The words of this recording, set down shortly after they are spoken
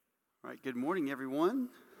right, good morning, everyone.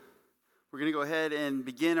 We're going to go ahead and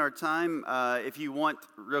begin our time. If you want,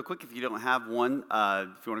 real quick, if you don't have one,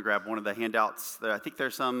 if you want to grab one of the handouts, I think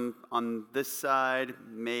there's some on this side,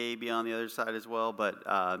 maybe on the other side as well, but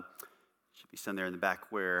should be some there in the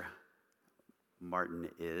back where Martin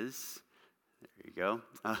is. There you go.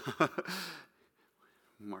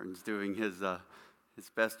 Martin's doing his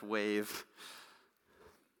best wave.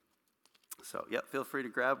 So, feel free to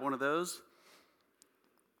grab one of those.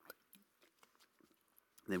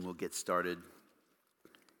 Then we'll get started.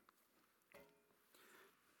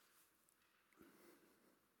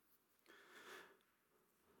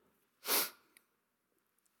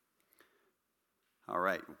 All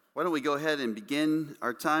right. Why don't we go ahead and begin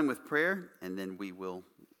our time with prayer, and then we will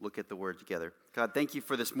look at the word together. God, thank you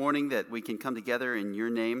for this morning that we can come together in your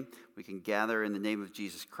name. We can gather in the name of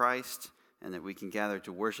Jesus Christ, and that we can gather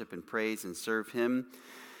to worship and praise and serve him,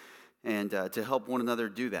 and to help one another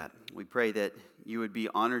do that. We pray that you would be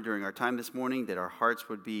honored during our time this morning, that our hearts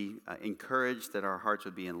would be encouraged, that our hearts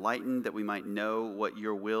would be enlightened, that we might know what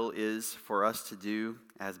your will is for us to do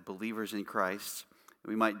as believers in Christ.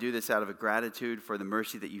 We might do this out of a gratitude for the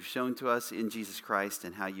mercy that you've shown to us in Jesus Christ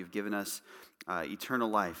and how you've given us eternal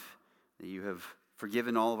life, that you have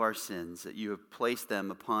forgiven all of our sins, that you have placed them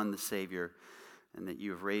upon the Savior, and that you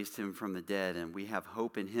have raised him from the dead, and we have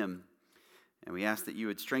hope in him. And we ask that you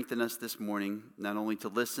would strengthen us this morning, not only to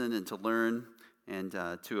listen and to learn and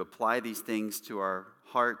to apply these things to our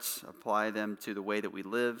hearts, apply them to the way that we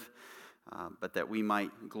live, but that we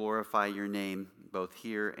might glorify your name both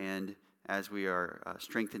here and as we are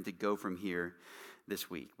strengthened to go from here this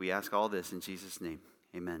week. We ask all this in Jesus' name.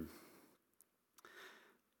 Amen.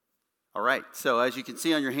 All right, so as you can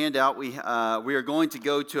see on your handout, we are going to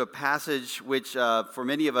go to a passage which for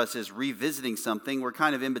many of us is revisiting something. We're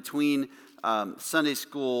kind of in between Sunday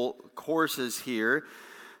school courses here.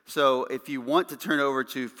 So if you want to turn over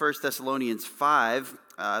to 1 Thessalonians 5,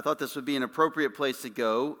 I thought this would be an appropriate place to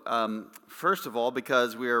go. First of all,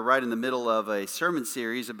 because we are right in the middle of a sermon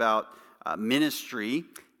series about ministry,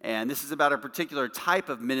 and this is about a particular type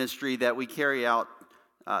of ministry that we carry out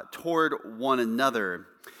toward one another.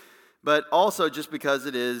 But also just because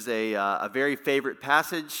it is a very favorite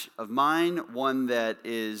passage of mine, one that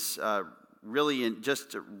is really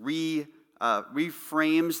just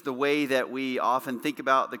reframes the way that we often think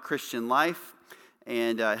about the Christian life,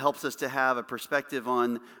 and helps us to have a perspective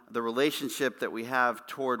on the relationship that we have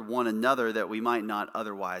toward one another that we might not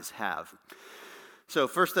otherwise have. So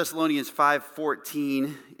 1 Thessalonians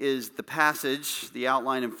 5:14 is the passage. The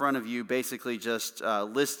outline in front of you basically just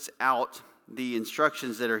lists out the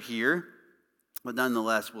instructions that are here, but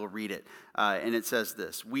nonetheless we'll read it. And it says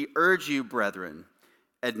this: "We urge you, brethren,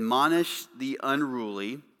 admonish the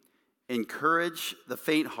unruly, encourage the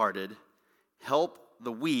faint-hearted, help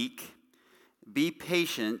the weak, be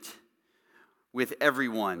patient with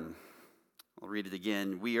everyone." I'll read it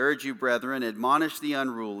again. "We urge you, brethren, admonish the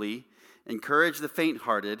unruly, encourage the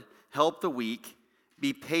faint-hearted, help the weak,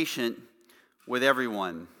 be patient with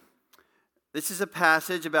everyone." This is a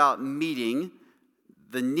passage about meeting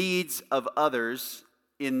the needs of others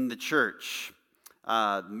in the church,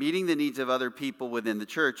 meeting the needs of other people within the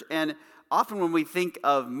church. And often when we think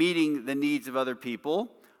of meeting the needs of other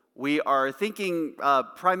people, we are thinking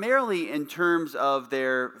primarily in terms of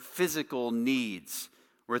their physical needs.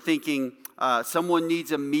 We're thinking someone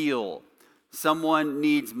needs a meal, someone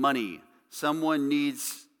needs money, someone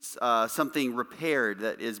needs something repaired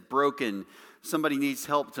that is broken, somebody needs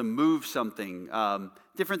help to move something,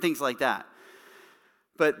 different things like that.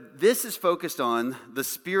 But this is focused on the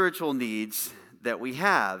spiritual needs that we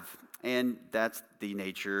have, and that's the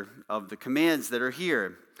nature of the commands that are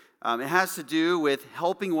here. It has to do with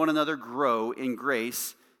helping one another grow in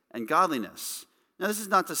grace and godliness. Now, this is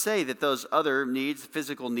not to say that those other needs,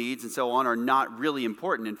 physical needs and so on, are not really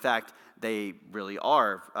important. In fact, they really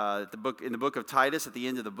are. In the book of Titus, at the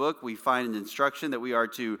end of the book, we find an instruction that we are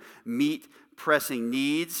to meet pressing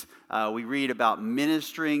needs. We read about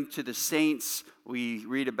ministering to the saints. We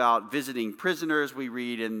read about visiting prisoners. We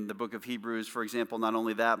read in the book of Hebrews, for example, not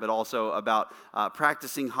only that, but also about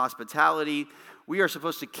practicing hospitality. We are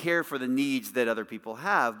supposed to care for the needs that other people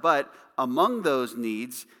have, but among those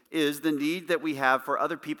needs is the need that we have for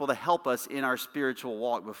other people to help us in our spiritual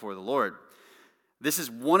walk before the Lord. This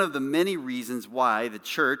is one of the many reasons why the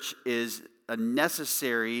church is a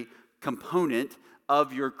necessary component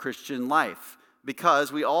of your Christian life,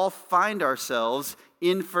 because we all find ourselves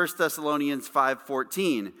in 1 Thessalonians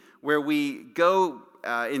 5:14, where we go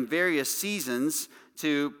in various seasons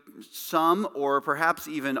to some or perhaps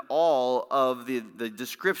even all of the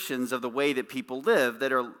descriptions of the way that people live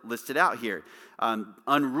that are listed out here.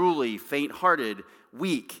 unruly, faint-hearted,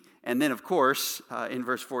 weak. And then, of course, in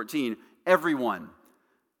verse 14, everyone.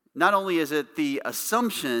 Not only is it the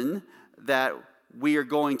assumption that we are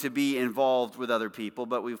going to be involved with other people,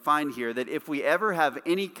 but we find here that if we ever have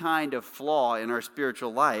any kind of flaw in our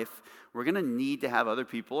spiritual life, we're going to need to have other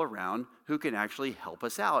people around who can actually help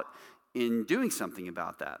us out in doing something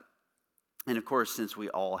about that. And of course, since we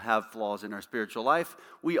all have flaws in our spiritual life,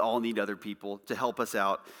 we all need other people to help us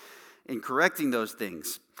out in correcting those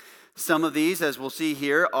things. Some of these, as we'll see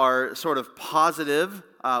here, are sort of positive.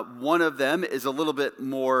 One of them is a little bit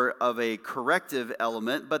more of a corrective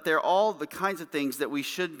element, but they're all the kinds of things that we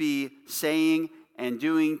should be saying and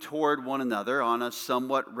doing toward one another on a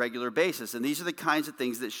somewhat regular basis. And these are the kinds of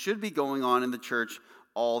things that should be going on in the church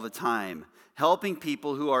all the time. Helping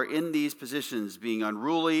people who are in these positions, being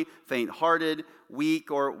unruly, faint-hearted,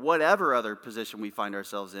 weak, or whatever other position we find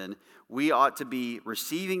ourselves in, we ought to be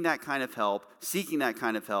receiving that kind of help, seeking that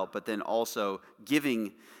kind of help, but then also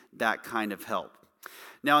giving that kind of help.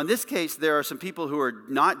 Now, in this case, there are some people who are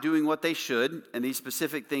not doing what they should, and these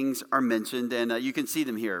specific things are mentioned, and you can see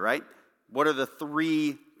them here, right? What are the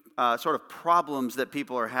three sort of problems that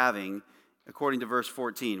people are having according to verse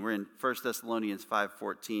 14? We're in 1 Thessalonians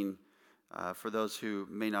 5:14 for those who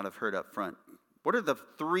may not have heard up front. What are the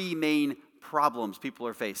three main problems people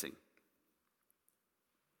are facing?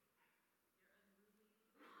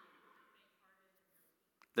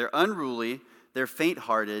 They're unruly, they're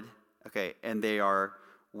faint-hearted, okay, and they are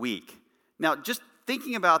weak. Now, just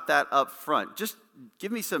thinking about that up front, just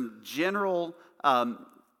give me some general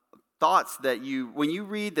thoughts that when you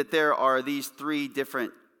read that there are these three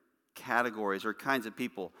different categories or kinds of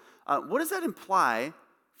people, what does that imply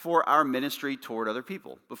for our ministry toward other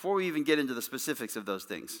people, before we even get into the specifics of those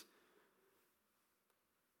things?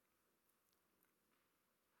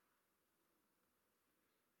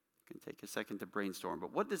 You can take a second to brainstorm,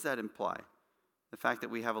 but what does that imply? The fact that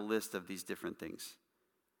we have a list of these different things.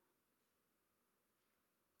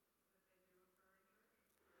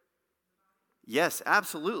 Yes,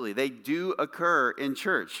 absolutely. They do occur in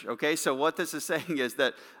church. Okay, so what this is saying is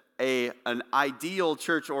that an ideal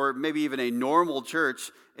church, or maybe even a normal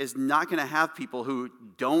church, is not going to have people who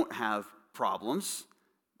don't have problems.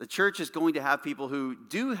 The church is going to have people who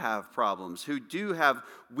do have problems, who do have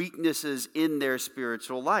weaknesses in their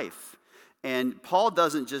spiritual life. And Paul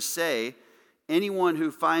doesn't just say, anyone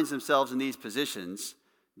who finds themselves in these positions,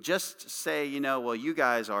 just say, well, you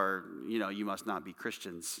guys are, you must not be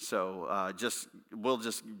Christians, so we'll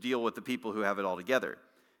just deal with the people who have it all together.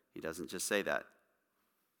 He doesn't just say that.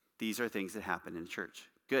 These are things that happen in church.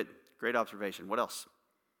 Good. Great observation. What else?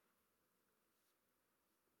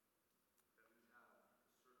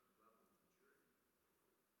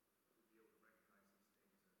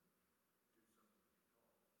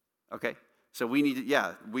 Okay. So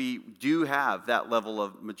we do have that level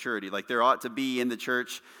of maturity. Like there ought to be in the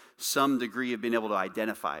church some degree of being able to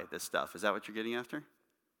identify this stuff. Is that what you're getting after?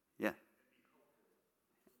 Yeah.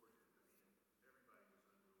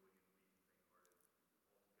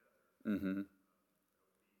 Mm-hmm.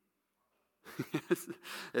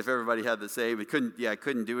 If everybody had the same, it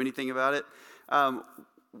couldn't do anything about it.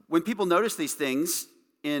 When people notice these things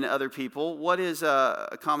in other people, what is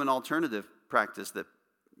a common alternative practice that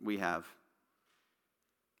we have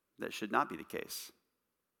that should not be the case?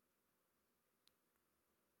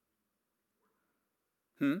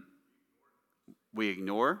 We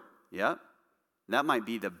ignore, yeah. That might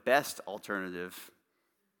be the best alternative,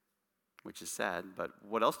 which is sad, but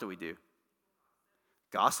what else do we do?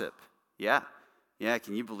 Gossip, yeah. Yeah,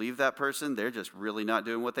 can you believe that person? They're just really not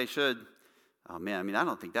doing what they should. Oh man, I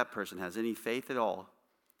don't think that person has any faith at all.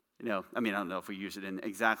 I don't know if we use it in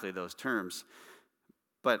exactly those terms,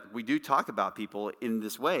 but we do talk about people in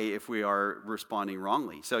this way if we are responding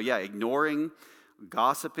wrongly. So yeah, ignoring,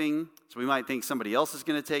 gossiping, so we might think somebody else is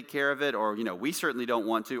going to take care of it, or we certainly don't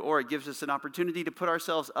want to, or it gives us an opportunity to put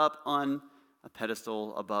ourselves up on a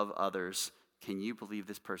pedestal above others. Can you believe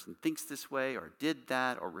this person thinks this way, or did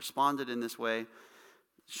that, or responded in this way?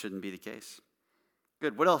 Shouldn't be the case.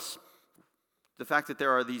 Good. What else? The fact that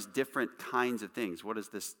there are these different kinds of things, what does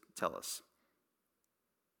this tell us?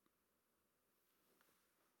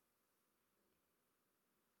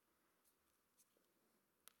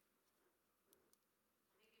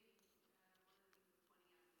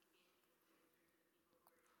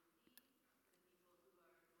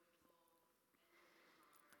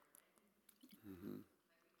 Mm-hmm.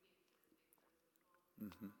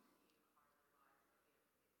 Mm-hmm.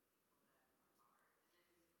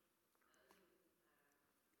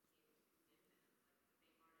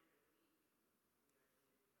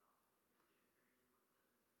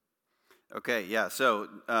 Okay, yeah. So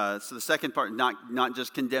the second part, not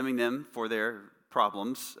just condemning them for their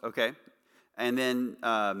problems. Okay, and then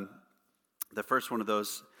the first one of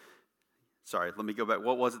those. Sorry, let me go back.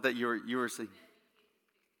 What was it that you were saying?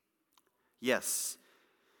 Yes.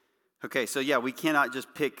 Okay, so yeah, we cannot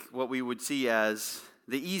just pick what we would see as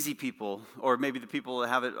the easy people, or maybe the people that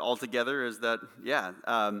have it all together. Is that yeah?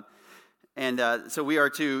 So we are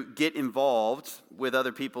to get involved with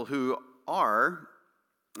other people who are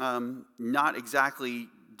not exactly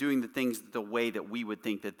doing the things the way that we would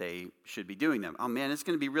think that they should be doing them. Oh man, it's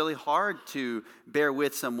going to be really hard to bear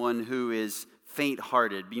with someone who is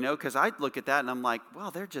faint-hearted, because I look at that and I'm like, well,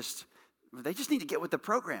 they just need to get with the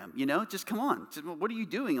program, just come on. Just, what are you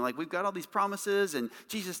doing? Like, we've got all these promises and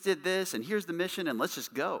Jesus did this and here's the mission and let's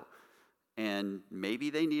just go. And maybe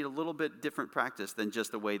they need a little bit different practice than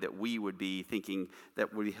just the way that we would be thinking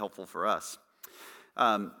that would be helpful for us.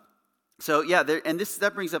 That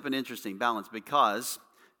brings up an interesting balance, because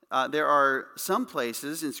there are some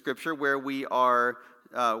places in Scripture where we are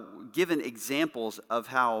given examples of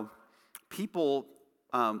how people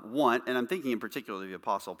want, and I'm thinking in particular of the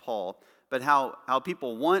Apostle Paul, but how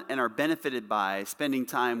people want and are benefited by spending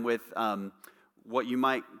time with what you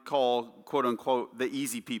might call, quote unquote, the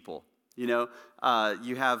easy people. You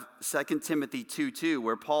have 2 Timothy 2:2,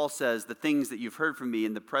 where Paul says, the things that you've heard from me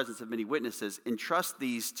in the presence of many witnesses, entrust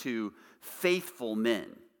these to faithful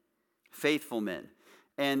men. Faithful men.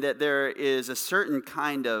 And that there is a certain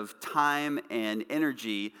kind of time and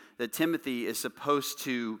energy that Timothy is supposed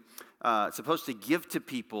to give to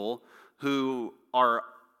people who are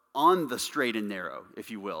on the straight and narrow,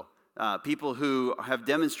 if you will. People who have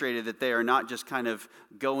demonstrated that they are not just kind of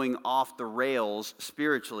going off the rails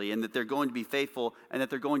spiritually, and that they're going to be faithful and that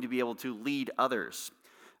they're going to be able to lead others.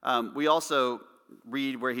 We also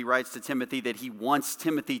read where he writes to Timothy that he wants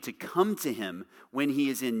Timothy to come to him when he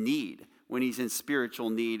is in need, when he's in spiritual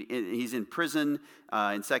need. He's in prison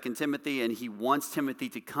in 2 Timothy, and he wants Timothy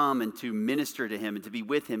to come and to minister to him and to be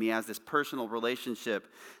with him. He has this personal relationship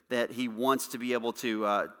that he wants to be able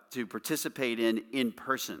to participate in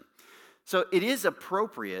person. So it is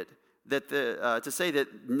appropriate that to say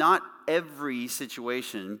that not every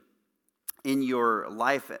situation in your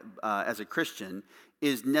life as a Christian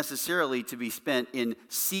is necessarily to be spent in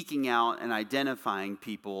seeking out and identifying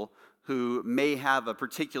people who may have a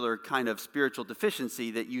particular kind of spiritual deficiency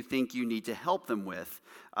that you think you need to help them with.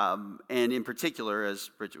 And in particular, as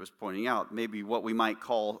Bridget was pointing out, maybe what we might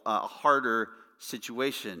call a harder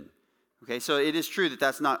situation. Okay, so it is true that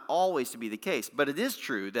that's not always to be the case, but it is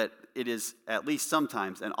true that it is at least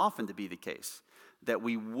sometimes and often to be the case that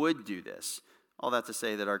we would do this. All that to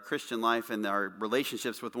say that our Christian life and our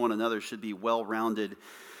relationships with one another should be well-rounded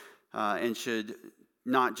and should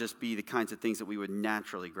not just be the kinds of things that we would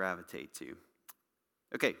naturally gravitate to.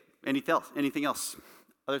 Okay, anything else?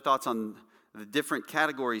 Other thoughts on the different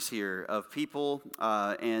categories here of people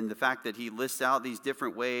and the fact that he lists out these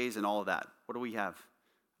different ways and all of that? What do we have?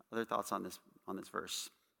 Other thoughts on this verse?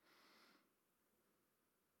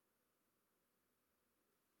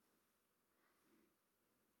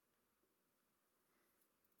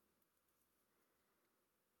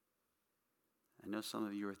 I know some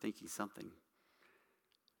of you are thinking something.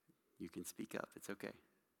 You can speak up. It's okay.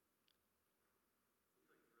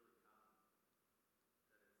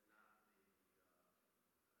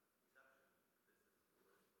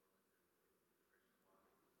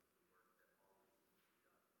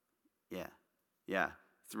 Yeah.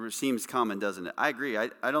 It seems common, doesn't it? I agree.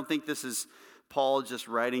 I don't think this is Paul just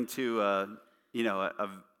writing to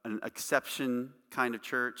an exception kind of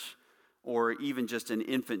church, or even just an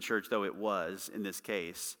infant church, though it was in this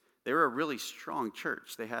case. They were a really strong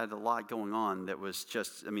church. They had a lot going on that was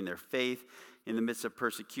just, their faith in the midst of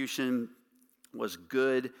persecution was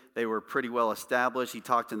good. They were pretty well established. He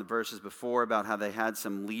talked in the verses before about how they had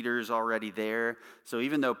some leaders already there. So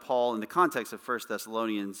even though Paul, in the context of 1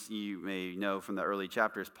 Thessalonians, you may know from the early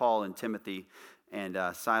chapters, Paul and Timothy and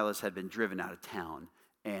Silas had been driven out of town,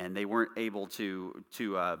 and they weren't able to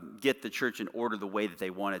get the church in order the way that they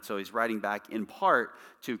wanted. So he's writing back in part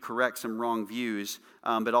to correct some wrong views,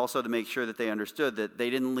 but also to make sure that they understood that they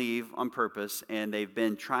didn't leave on purpose, and they've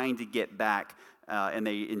been trying to get back, and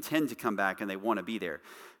they intend to come back, and they want to be there.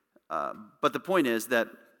 But the point is that,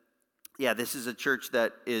 this is a church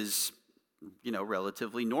that is,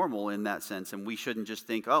 relatively normal in that sense, and we shouldn't just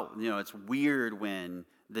think, it's weird when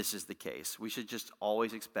this is the case. We should just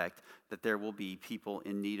always expect that there will be people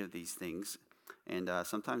in need of these things, and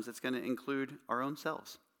sometimes it's going to include our own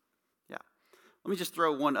selves. Yeah. Let me just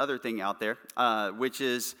throw one other thing out there, which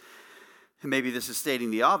is, maybe this is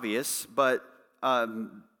stating the obvious, but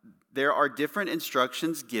there are different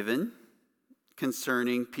instructions given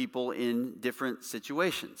concerning people in different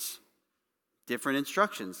situations, different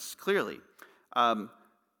instructions, clearly.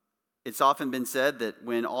 It's often been said that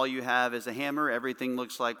when all you have is a hammer, everything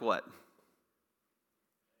looks like what?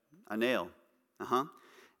 A nail.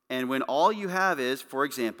 And when all you have is, for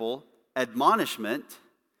example, admonishment,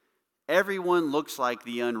 everyone looks like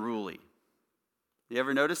the unruly. You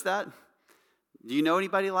ever notice that? Do you know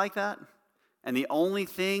anybody like that? And the only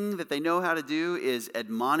thing that they know how to do is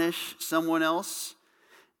admonish someone else.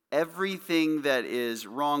 Everything that is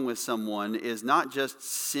wrong with someone is not just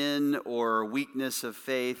sin or weakness of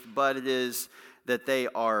faith, but it is that they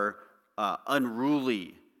are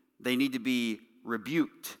unruly. They need to be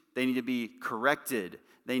rebuked. They need to be corrected.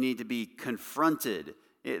 They need to be confronted.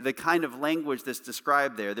 The kind of language that's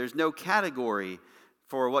described there, there's no category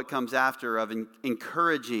for what comes after of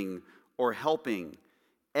encouraging or helping.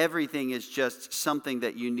 Everything is just something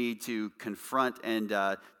that you need to confront and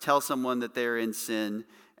tell someone that they're in sin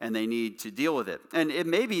and they need to deal with it. And it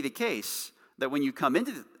may be the case that when you come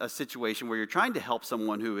into a situation where you're trying to help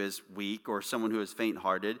someone who is weak or someone who is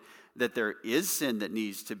faint-hearted, that there is sin that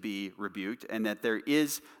needs to be rebuked and that there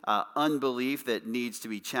is unbelief that needs to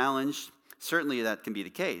be challenged. Certainly that can be the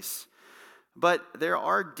case. But there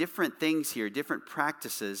are different things here, different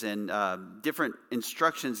practices and different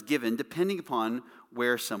instructions given depending upon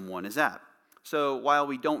where someone is at. So while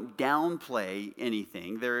we don't downplay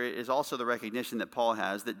anything, there is also the recognition that Paul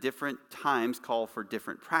has that different times call for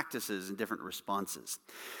different practices and different responses.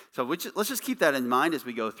 So let's just keep that in mind as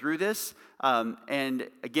we go through this. And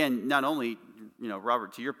again, not only,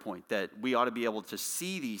 Robert, to your point, that we ought to be able to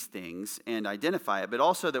see these things and identify it, but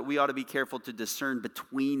also that we ought to be careful to discern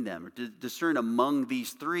between them, or to discern among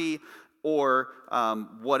these three, or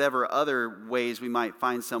whatever other ways we might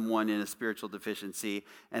find someone in a spiritual deficiency,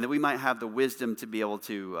 and that we might have the wisdom to be able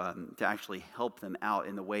to actually help them out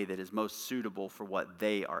in the way that is most suitable for what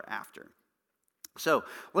they are after. So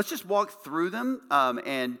let's just walk through them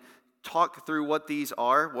and talk through what these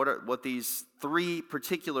are, what these three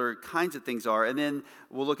particular kinds of things are, and then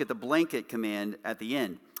we'll look at the blanket command at the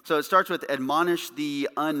end. So it starts with admonish the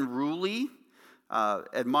unruly,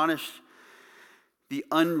 admonish the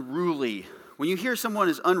unruly. When you hear someone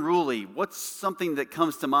is unruly, what's something that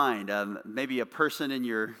comes to mind? Maybe a person in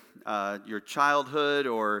your childhood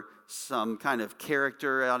or some kind of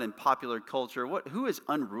character out in popular culture. Who is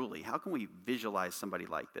unruly? How can we visualize somebody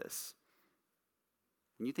like this?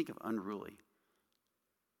 When you think of unruly.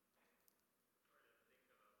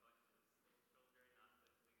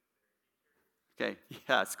 Okay,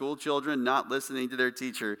 yeah, school children not listening to their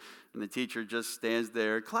teacher, and the teacher just stands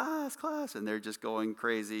there, class, and they're just going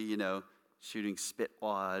crazy, shooting spit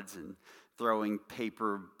wads and throwing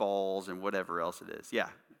paper balls and whatever else it is. Yeah,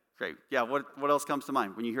 great. Yeah, what else comes to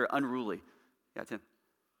mind when you hear unruly? Yeah, Tim.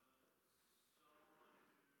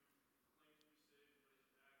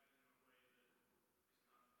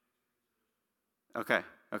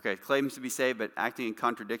 Okay. Claims to be saved, but acting in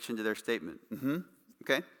contradiction to their statement.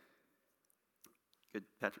 Okay. Good,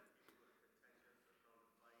 Patrick.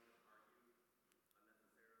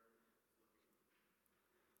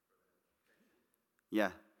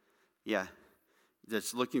 Yeah.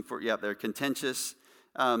 Just looking for, they're contentious.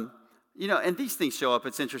 And these things show up.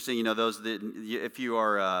 It's interesting, those that, if you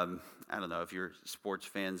are, I don't know if you're sports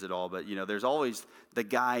fans at all, but, there's always the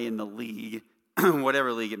guy in the league,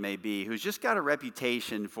 whatever league it may be, who's just got a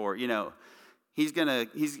reputation for,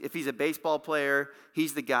 if he's a baseball player,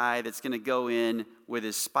 he's the guy that's going to go in with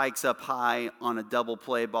his spikes up high on a double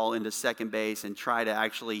play ball into second base and try to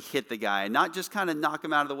actually hit the guy. Not just kind of knock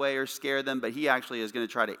him out of the way or scare them, but he actually is going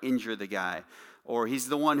to try to injure the guy. Or he's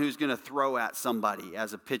the one who's going to throw at somebody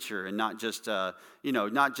as a pitcher and not just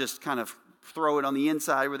kind of throw it on the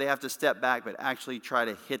inside where they have to step back, but actually try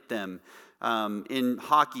to hit them. In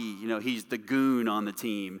hockey, he's the goon on the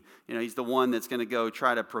team. He's the one that's going to go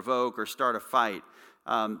try to provoke or start a fight.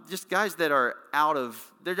 Just guys that are out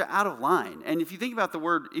of line. And if you think about the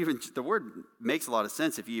word, even the word makes a lot of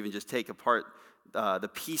sense if you even just take apart the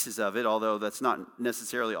pieces of it, although that's not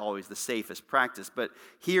necessarily always the safest practice. But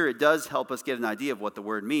here it does help us get an idea of what the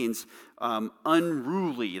word means.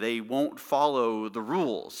 Unruly, they won't follow the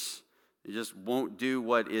rules. They just won't do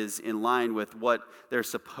what is in line with what they're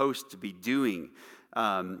supposed to be doing.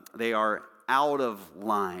 They are out of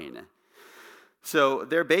line. So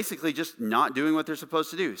they're basically just not doing what they're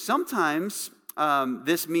supposed to do. Sometimes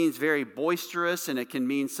this means very boisterous, and it can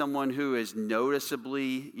mean someone who is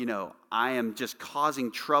noticeably, I am just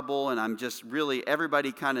causing trouble, and I'm just really,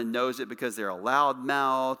 everybody kind of knows it because they're a loud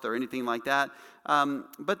mouth or anything like that.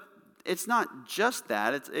 But it's not just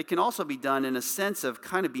that. It can also be done in a sense of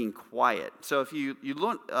kind of being quiet. So if you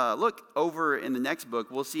look over in the next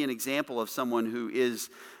book, we'll see an example of someone who is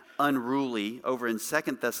unruly over in 2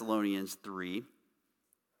 Thessalonians 3.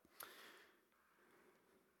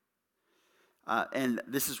 And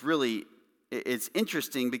this is really, it's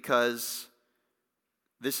interesting because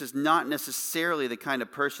this is not necessarily the kind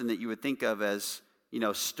of person that you would think of as,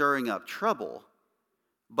 stirring up trouble.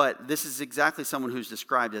 But this is exactly someone who's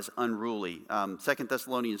described as unruly. 2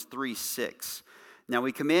 Thessalonians 3:6. Now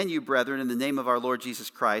we command you, brethren, in the name of our Lord Jesus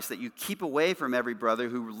Christ, that you keep away from every brother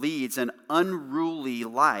who leads an unruly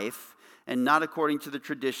life and not according to the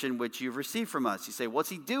tradition which you've received from us. You say, what's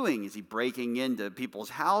he doing? Is he breaking into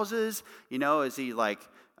people's houses? Is he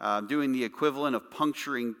doing the equivalent of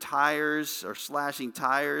puncturing tires or slashing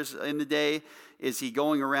tires in the day? Is he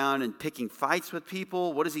going around and picking fights with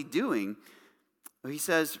people? What is he doing? He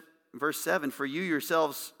says, verse 7, for you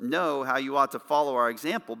yourselves know how you ought to follow our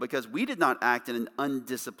example, because we did not act in an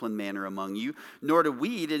undisciplined manner among you, nor did we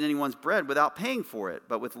eat in anyone's bread without paying for it.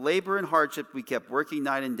 But with labor and hardship we kept working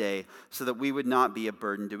night and day, so that we would not be a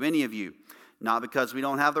burden to any of you. Not because we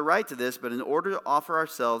don't have the right to this, but in order to offer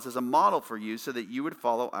ourselves as a model for you, so that you would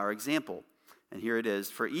follow our example. And here it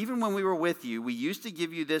is, for even when we were with you, we used to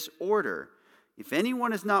give you this order: if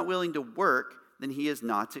anyone is not willing to work, then he is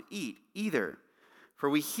not to eat either. For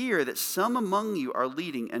we hear that some among you are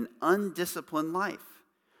leading an undisciplined life,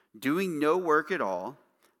 doing no work at all,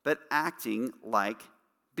 but acting like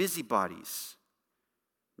busybodies.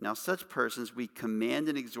 Now such persons we command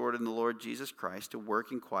and exhort in the Lord Jesus Christ to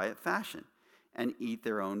work in quiet fashion and eat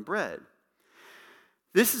their own bread.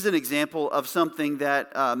 This is an example of something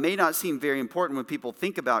that may not seem very important when people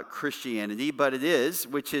think about Christianity, but it is,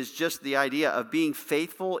 which is just the idea of being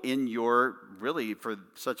faithful in really, for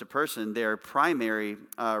such a person, their primary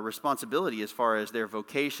responsibility as far as their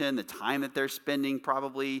vocation, the time that they're spending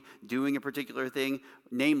probably doing a particular thing,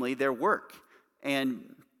 namely their work.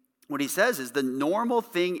 And what he says is the normal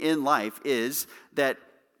thing in life is that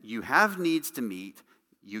you have needs to meet,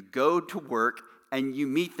 you go to work, and you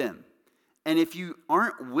meet them. And if you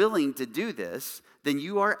aren't willing to do this, then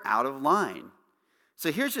you are out of line.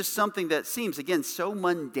 So here's just something that seems, again, so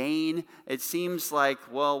mundane. It seems like,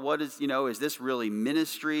 well, what is this really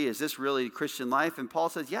ministry? Is this really Christian life? And Paul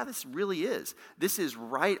says, yeah, this really is. This is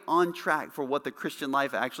right on track for what the Christian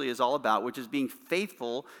life actually is all about, which is being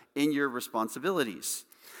faithful in your responsibilities.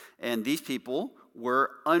 And these people were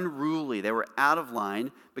unruly. They were out of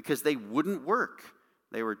line because they wouldn't work.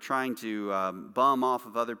 They were trying to bum off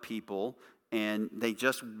of other people, and they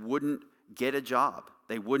just wouldn't get a job.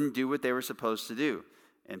 They wouldn't do what they were supposed to do.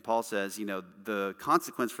 And Paul says, the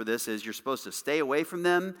consequence for this is you're supposed to stay away from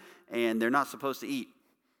them, and they're not supposed to eat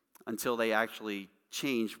until they actually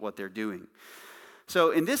change what they're doing.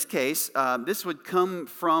 So in this case, this would come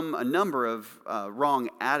from a number of wrong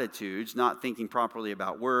attitudes, not thinking properly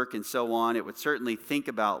about work and so on. It would certainly think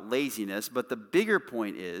about laziness, but the bigger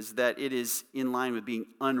point is that it is in line with being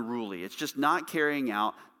unruly. It's just not carrying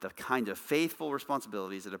out the kind of faithful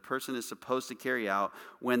responsibilities that a person is supposed to carry out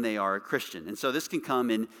when they are a Christian. And so this can come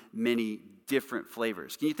in many different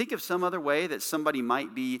flavors. Can you think of some other way that somebody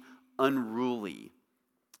might be unruly?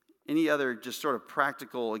 Any other just sort of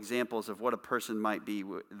practical examples of what a person might be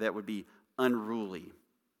that would be unruly?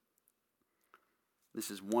 This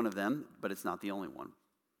is one of them, but it's not the only one.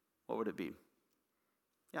 What would it be?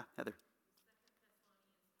 Yeah, Heather.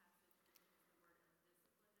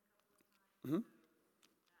 Mm-hmm.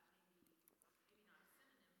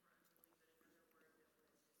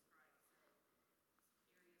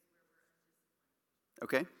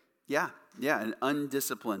 Okay. Yeah, and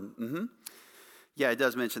undisciplined. Mm-hmm. Yeah, it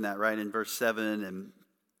does mention that, right, in verse 7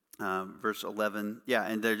 and verse 11. Yeah,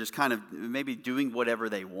 and they're just kind of maybe doing whatever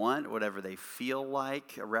they want, whatever they feel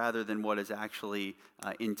like, rather than what is actually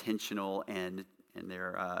intentional and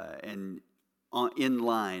they're in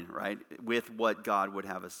line, right, with what God would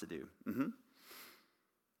have us to do. Mm-hmm.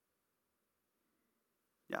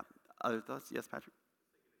 Yeah. Other thoughts? Yes, Patrick?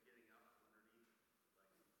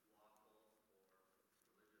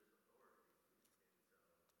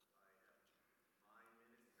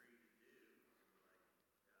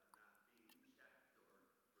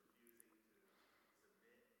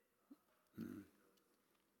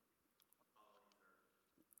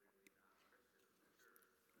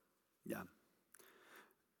 Yeah.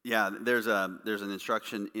 Yeah, there's an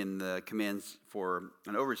instruction in the commands for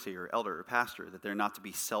an overseer, elder, or pastor that they're not to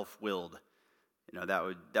be self-willed. That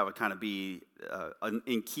would kind of be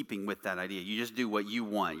in keeping with that idea. You just do what you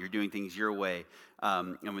want. You're doing things your way.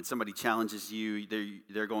 And when somebody challenges you,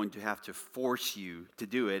 they're going to have to force you to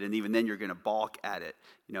do it, and even then you're going to balk at it.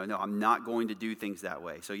 No, I'm not going to do things that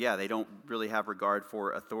way. So yeah, they don't really have regard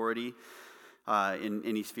for authority in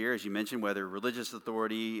any sphere, as you mentioned, whether religious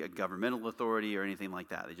authority, a governmental authority, or anything like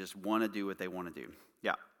that. They just want to do what they want to do.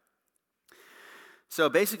 Yeah. So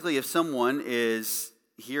basically, if someone is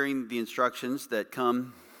hearing the instructions that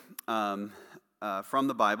come from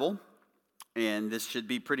the Bible, and this should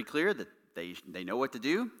be pretty clear that they know what to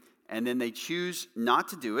do, and then they choose not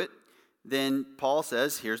to do it, then Paul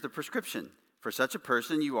says, here's the prescription. For such a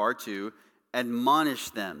person, you are to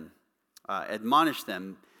admonish them. Admonish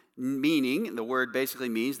them, meaning, the word basically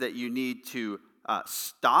means that you need to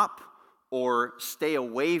stop or stay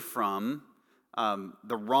away from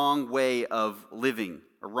the wrong way of living,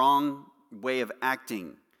 a wrong way of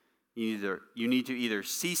acting. You need to either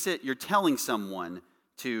cease it. You're telling someone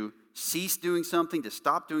to cease doing something, to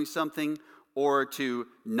stop doing something, or to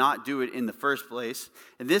not do it in the first place.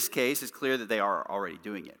 In this case, it's clear that they are already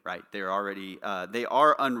doing it, right? They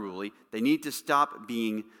are unruly. They need to stop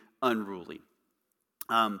being unruly.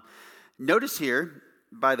 Notice here,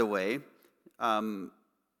 by the way,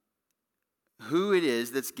 who it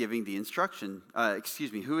is that's giving the instruction.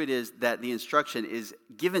 Who it is that the instruction is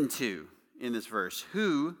given to in this verse.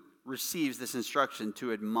 Who receives this instruction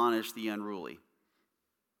to admonish the unruly?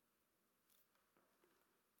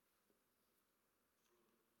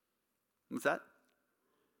 What's that?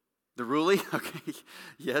 The ruly? Okay.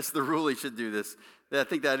 Yes, the ruly should do this. I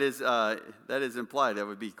think that is implied. That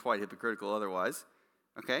would be quite hypocritical otherwise.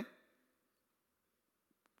 Okay.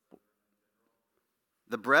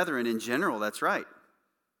 The brethren in general, that's right.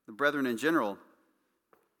 The brethren in general.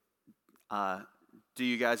 Do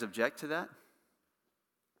you guys object to that?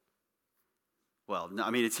 Well, no,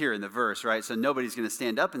 I mean, it's here in the verse, right? So nobody's going to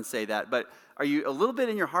stand up and say that. But are you a little bit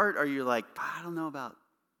in your heart, are you like, I don't know about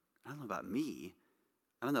me.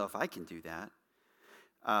 I don't know if I can do that.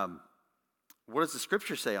 What does the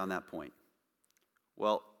scripture say on that point?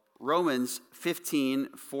 Well, Romans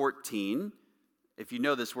 15:14. If you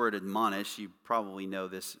know this word admonish, you probably know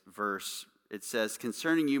this verse. It says,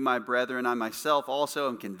 concerning you, my brethren, I myself also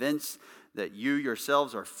am convinced that you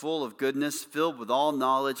yourselves are full of goodness, filled with all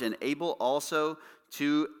knowledge, and able also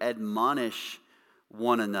to admonish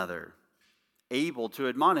one another. Able to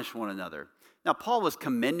admonish one another. Now, Paul was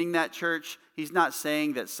commending that church. He's not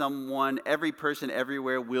saying that every person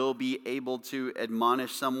everywhere will be able to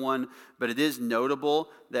admonish someone, but it is notable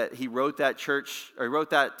that he wrote that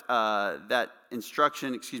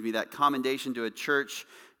that commendation to a church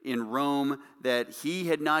in Rome that he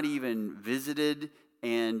had not even visited,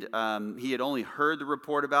 and he had only heard the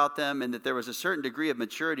report about them, and that there was a certain degree of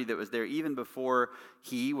maturity that was there even before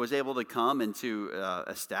he was able to come and to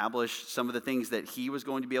establish some of the things that he was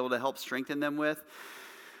going to be able to help strengthen them with.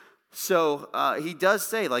 So he does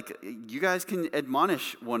say, you guys can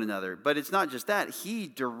admonish one another, but it's not just that. He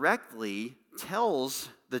directly tells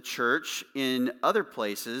the church in other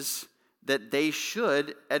places that they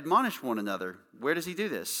should admonish one another. Where does he do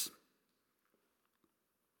this?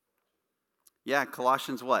 Yeah,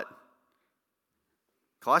 Colossians what?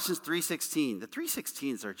 Colossians 3:16. The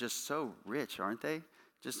 3:16s are just so rich, aren't they?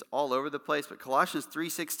 Just all over the place. But Colossians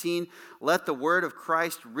 3:16, let the word of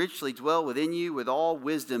Christ richly dwell within you with all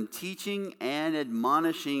wisdom, teaching and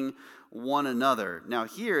admonishing one another. Now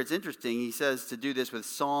here it's interesting. He says to do this with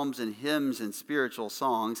psalms and hymns and spiritual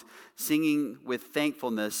songs, singing with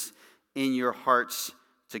thankfulness in your hearts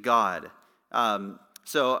to God. I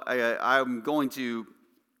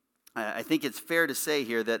think it's fair to say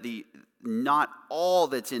here that not all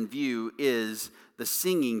that's in view is the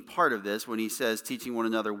singing part of this when he says teaching one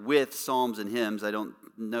another with psalms and hymns. I don't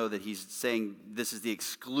know that he's saying this is the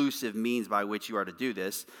exclusive means by which you are to do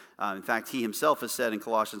this. In fact, he himself has said in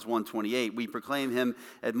Colossians 1:28, we proclaim him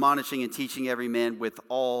admonishing and teaching every man with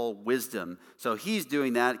all wisdom. So he's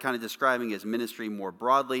doing that, kind of describing his ministry more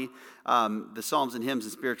broadly. The psalms and hymns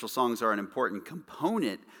and spiritual songs are an important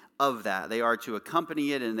component of that. They are to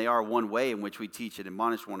accompany it, and they are one way in which we teach and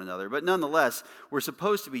admonish one another. But nonetheless, we're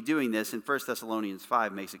supposed to be doing this, and 1 Thessalonians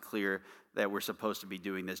 5 makes it clear that we're supposed to be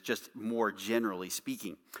doing this, just more generally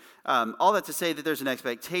speaking. All that to say that there's an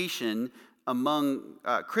expectation among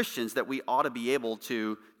Christians that we ought to be able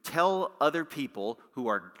to tell other people who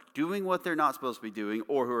are doing what they're not supposed to be doing,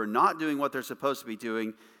 or who are not doing what they're supposed to be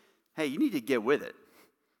doing, hey, you need to get with it.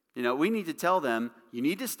 We need to tell them, you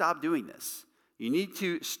need to stop doing this. You need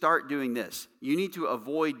to start doing this. You need to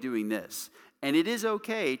avoid doing this. And it is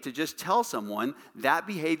okay to just tell someone that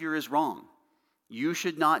behavior is wrong. You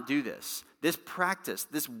should not do this. This practice,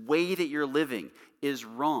 this way that you're living is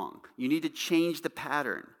wrong. You need to change the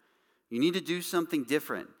pattern. You need to do something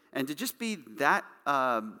different. And to just be that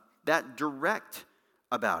direct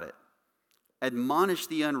about it. Admonish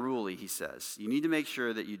the unruly, he says. You need to make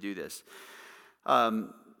sure that you do this.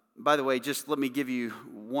 By the way, just let me give you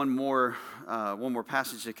one more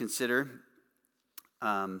passage to consider.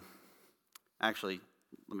 Actually,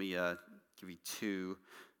 let me give you two,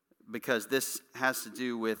 because this has to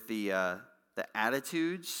do with the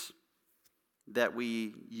attitudes that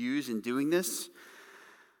we use in doing this.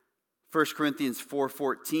 1 Corinthians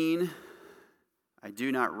 4:14, I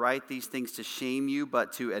do not write these things to shame you,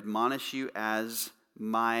 but to admonish you as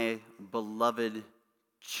my beloved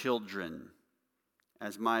children.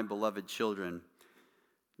 As my beloved children.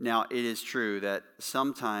 Now, it is true that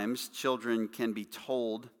sometimes children can be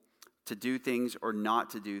told to do things or not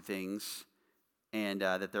to do things, and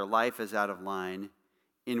that their life is out of line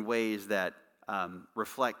in ways that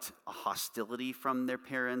reflect a hostility from their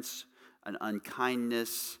parents, an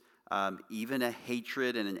unkindness, even a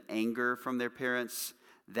hatred and an anger from their parents.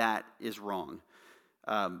 That is wrong.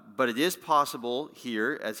 But it is possible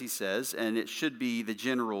here, as he says, and it should be the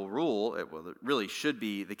general rule. It really should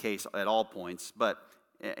be the case at all points, but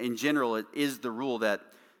in general, it is the rule that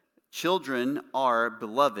children are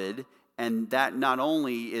beloved, and that not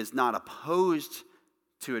only is not opposed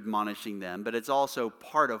to admonishing them, but it's also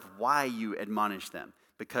part of why you admonish them.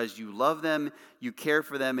 Because you love them, you care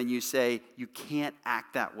for them, and you say, you can't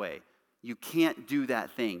act that way. You can't do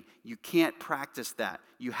that thing. You can't practice that.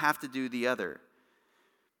 You have to do the other.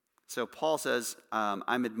 So Paul says,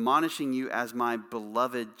 I'm admonishing you as my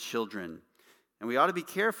beloved children. And we ought to be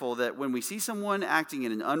careful that when we see someone acting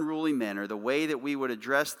in an unruly manner, the way that we would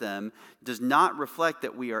address them does not reflect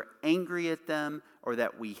that we are angry at them or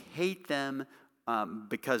that we hate them,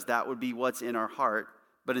 because that would be what's in our heart,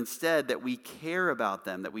 but instead that we care about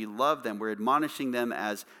them, that we love them. We're admonishing them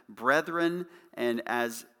as brethren and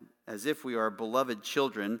as if we are beloved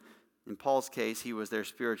children. In Paul's case, he was their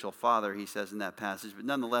spiritual father, he says in that passage, but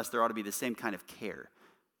nonetheless, there ought to be the same kind of care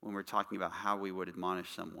when we're talking about how we would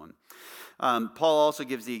admonish someone. Paul also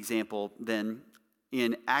gives the example then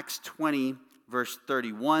in Acts 20, verse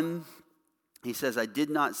 31. He says, I did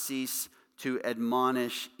not cease to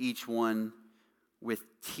admonish each one with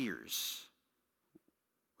tears.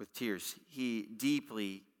 With tears. He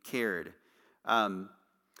deeply cared.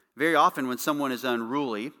 Very often when someone is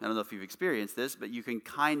unruly, I don't know if you've experienced this, but you can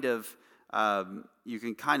kind of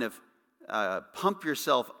pump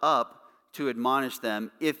yourself up to admonish them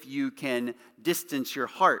if you can distance your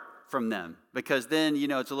heart from them, because then,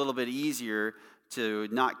 it's a little bit easier to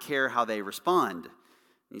not care how they respond.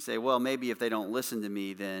 You say, well, maybe if they don't listen to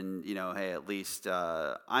me, then, hey, at least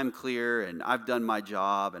I'm clear and I've done my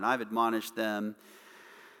job and I've admonished them.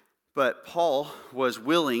 But Paul was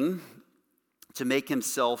willing to make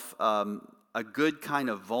himself a good kind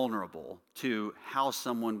of vulnerable to how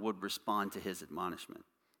someone would respond to his admonishment.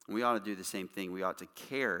 And we ought to do the same thing. We ought to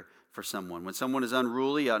care for someone. When someone is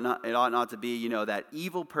unruly, it ought not to be, that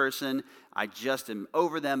evil person. I just am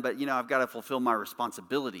over them, but, I've got to fulfill my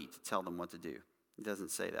responsibility to tell them what to do. It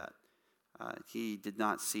doesn't say that. He did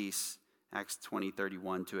not cease, Acts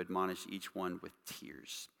 20:31, to admonish each one with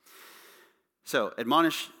tears. So,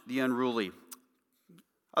 admonish the unruly.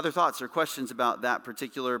 Other thoughts or questions about that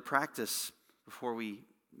particular practice before we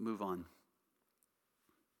move on?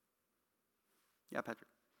 Yeah, Patrick.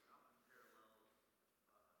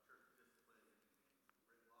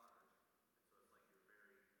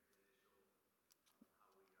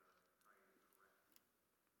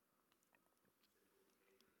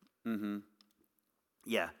 Mm-hmm.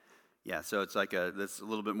 Yeah. So it's like that's a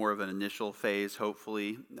little bit more of an initial phase,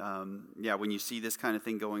 hopefully. When you see this kind of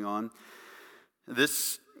thing going on.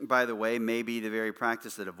 This, by the way, may be the very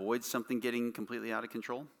practice that avoids something getting completely out of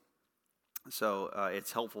control. So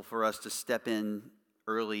it's helpful for us to step in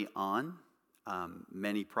early on.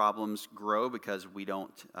 Many problems grow because we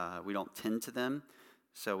don't tend to them.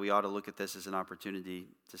 So we ought to look at this as an opportunity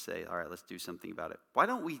to say, all right, let's do something about it. Why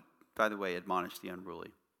don't we, by the way, admonish the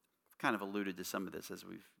unruly? Kind of alluded to some of this as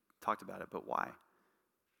we've talked about it, but why?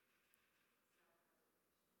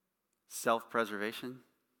 Self-preservation?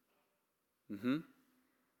 Don't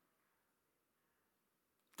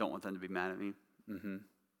want them to be mad at me?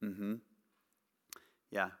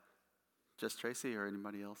 Yeah. Just Tracy or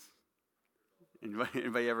anybody else?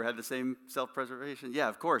 Anybody ever had the same self-preservation? Yeah,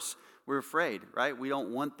 of course. We're afraid, right? We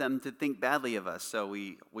don't want them to think badly of us, so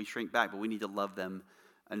we shrink back, but we need to love them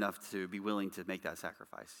enough to be willing to make that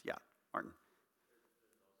sacrifice. Yeah, Martin.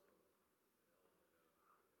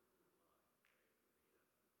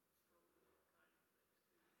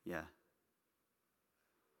 Yeah.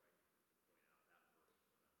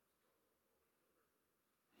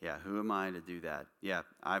 Yeah, who am I to do that? Yeah,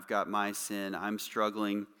 I've got my sin. I'm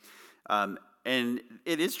struggling. And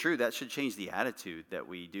it is true, that should change the attitude that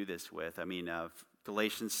we do this with. I mean,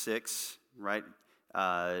 Galatians 6, right?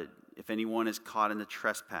 If anyone is caught in the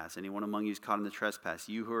trespass, anyone among you is caught in the trespass,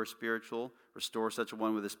 you who are spiritual, restore such a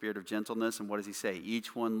one with a spirit of gentleness. And what does he say?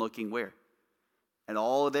 Each one looking where? At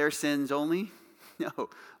all of their sins only? No,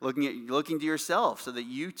 looking to yourself so that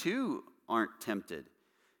you too aren't tempted.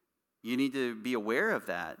 You need to be aware of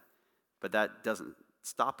that, but that doesn't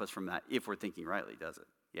stop us from that if we're thinking rightly, does it?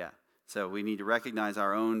 Yeah. So we need to recognize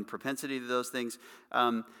our own propensity to those things.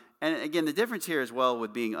 And again, the difference here as well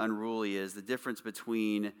with being unruly is the difference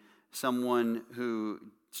between someone who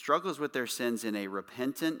struggles with their sins in a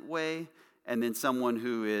repentant way and then someone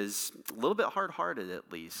who is a little bit hard-hearted,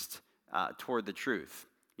 at least, toward the truth.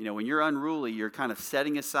 You know, when you're unruly, you're kind of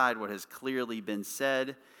setting aside what has clearly been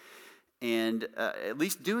said, and at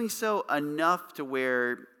least doing so enough to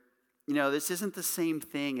where, you know, this isn't the same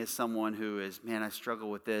thing as someone who is, man, I struggle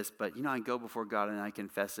with this, but, you know, I go before God and I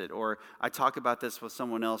confess it. Or I talk about this with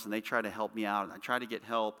someone else and they try to help me out and I try to get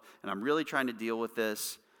help and I'm really trying to deal with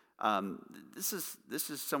this. This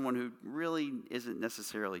is someone who really isn't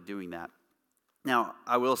necessarily doing that. Now,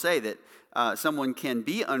 I will say that someone can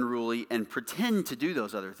be unruly and pretend to do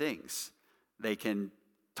those other things. They can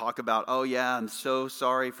talk about, oh yeah, I'm so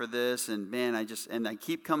sorry for this, and man, I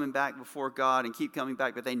keep coming back before God and keep coming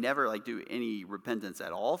back, but they never do any repentance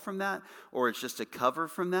at all from that, or it's just a cover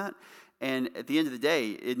from that. And at the end of the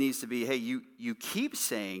day, it needs to be, hey, you keep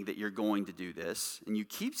saying that you're going to do this, and you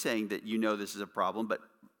keep saying that you know this is a problem,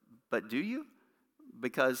 but do you?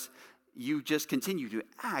 Because you just continue to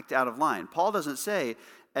act out of line. Paul doesn't say,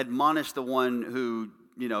 admonish the one who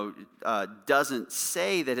doesn't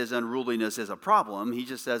say that his unruliness is a problem. He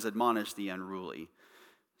just says, admonish the unruly.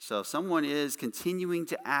 So if someone is continuing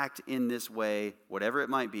to act in this way, whatever it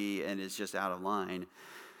might be, and is just out of line,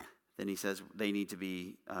 then he says they need to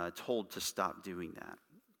be told to stop doing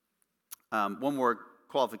that. One more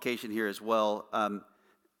qualification here as well.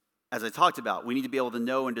 As I talked about, we need to be able to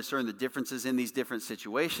know and discern the differences in these different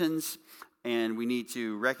situations, and we need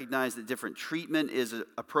to recognize that different treatment is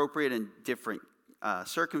appropriate in different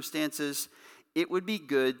circumstances. It would be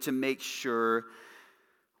good to make sure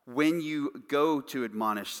when you go to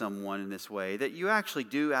admonish someone in this way that you actually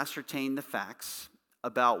do ascertain the facts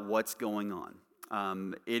about what's going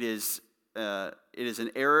on. It is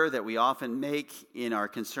an error that we often make in our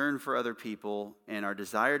concern for other people and our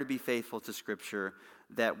desire to be faithful to Scripture,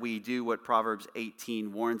 that we do what Proverbs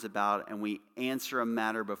 18 warns about, and we answer a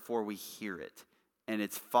matter before we hear it. And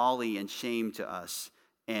it's folly and shame to us.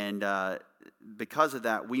 And because of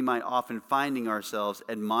that, we might often finding ourselves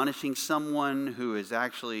admonishing someone who is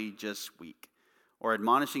actually just weak, or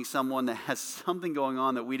admonishing someone that has something going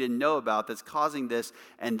on that we didn't know about that's causing this,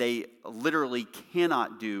 and they literally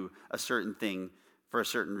cannot do a certain thing for a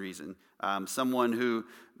certain reason. Someone who,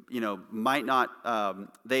 might not,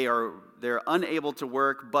 they're unable to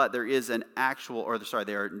work, but there is an actual,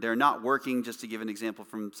 they're not working, just to give an example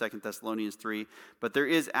from 2 Thessalonians 3, but there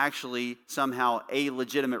is actually somehow a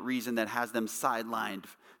legitimate reason that has them sidelined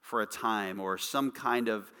for a time, or some kind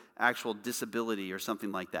of actual disability or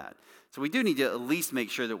something like that. So we do need to at least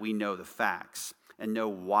make sure that we know the facts and know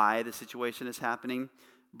why the situation is happening,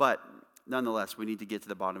 but nonetheless, we need to get to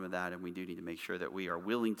the bottom of that, and we do need to make sure that we are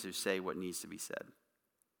willing to say what needs to be said.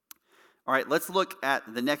 All right, let's look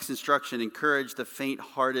at the next instruction, encourage the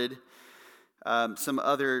faint-hearted. Some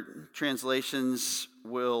other translations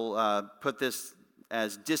will put this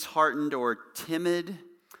as disheartened or timid,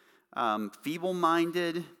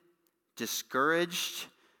 feeble-minded, discouraged.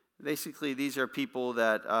 Basically, these are people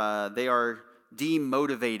that they are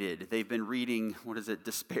demotivated. They've been reading,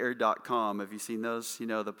 despair.com. Have you seen those?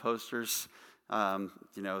 The posters. You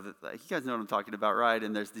guys know what I'm talking about, right?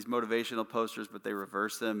 And there's these motivational posters, but they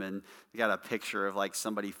reverse them, and they got a picture of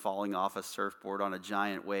somebody falling off a surfboard on a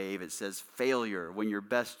giant wave. It says failure when your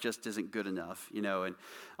best just isn't good enough, and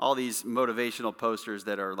all these motivational posters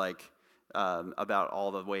that are about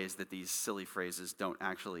all the ways that these silly phrases don't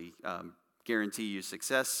actually guarantee you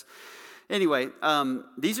success. Anyway,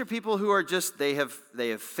 these are people who are just, they have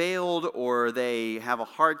failed, or they have a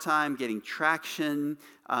hard time getting traction.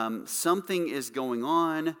 Something is going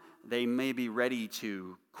on. They may be ready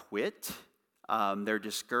to quit. They're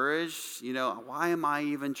discouraged. Why am I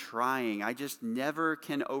even trying? I just never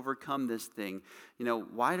can overcome this thing.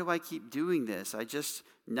 Why do I keep doing this?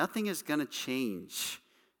 Nothing is going to change.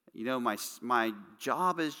 My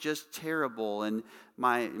job is just terrible, and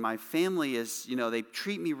my family is, they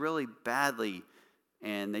treat me really badly.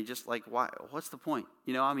 and they just like, why? What's the point?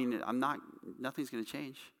 Nothing's going to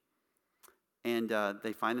change. And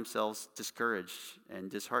they find themselves discouraged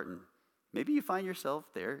and disheartened. Maybe you find yourself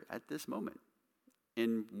there at this moment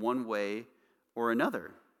in one way or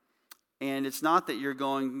another. And it's not that you're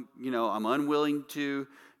going, I'm unwilling to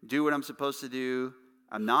do what I'm supposed to do.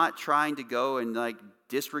 I'm not trying to go and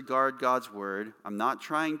disregard God's word. I'm not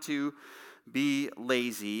trying to be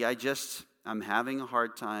lazy. I'm having a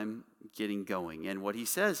hard time getting going. And what he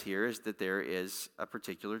says here is that there is a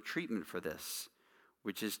particular treatment for this,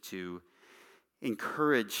 which is to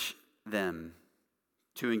encourage them.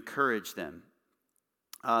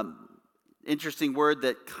 Interesting word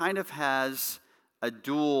that kind of has a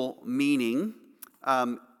dual meaning.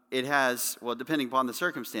 It has, depending upon the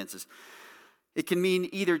circumstances, it can mean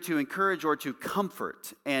either to encourage or to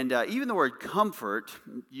comfort. And even the word comfort,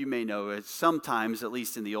 you may know, it sometimes, at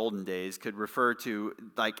least in the olden days, could refer to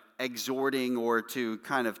exhorting or to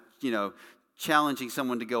kind of, challenging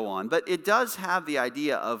someone to go on. But it does have the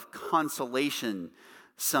idea of consolation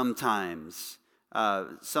sometimes.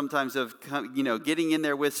 Sometimes of, getting in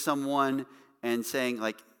there with someone and saying,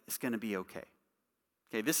 it's going to be okay.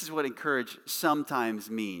 Okay, this is what encourage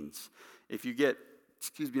sometimes means. If you get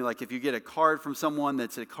a card from someone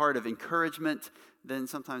that's a card of encouragement, then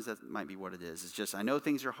sometimes that might be what it is. It's just, I know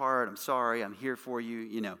things are hard, I'm sorry, I'm here for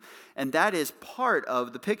you, And that is part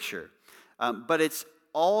of the picture. But it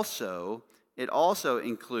also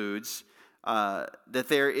includes that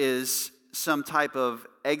there is some type of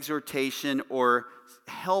exhortation or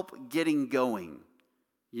help getting going.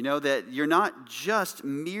 That you're not just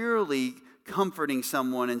merely comforting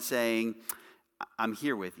someone and saying, I'm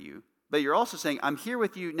here with you. But you're also saying, I'm here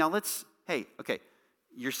with you. Now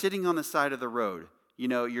you're sitting on the side of the road.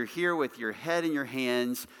 You're here with your head in your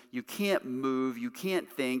hands. You can't move. You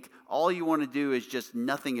can't think. All you want to do is just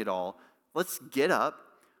nothing at all. Let's get up.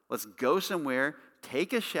 Let's go somewhere,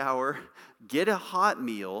 take a shower, get a hot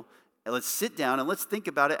meal, and let's sit down and let's think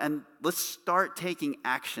about it, and let's start taking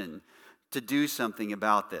action to do something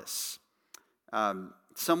about this.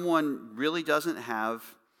 Someone really doesn't have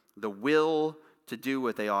the will to do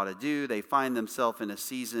what they ought to do. They find themselves in a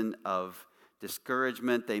season of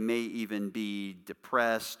discouragement. They may even be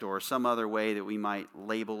depressed or some other way that we might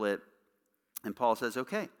label it. And Paul says,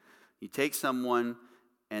 okay, you take someone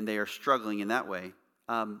and they are struggling in that way.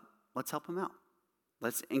 Let's help them out.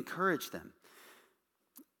 Let's encourage them.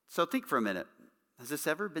 So think for a minute. Has this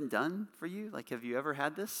ever been done for you? Have you ever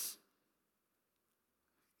had this?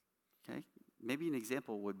 Okay, maybe an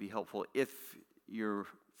example would be helpful if you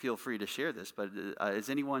feel free to share this. But does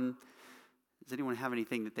anyone have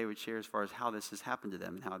anything that they would share as far as how this has happened to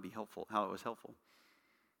them and how it'd be helpful, how it was helpful?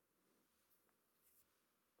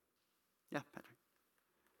 Yeah, Patrick.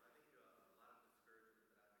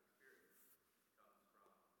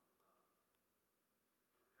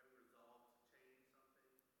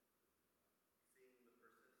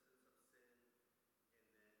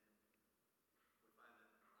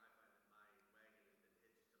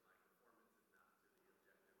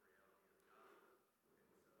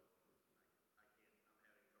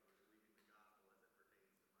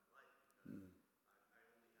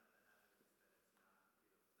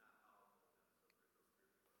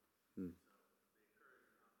 Mm.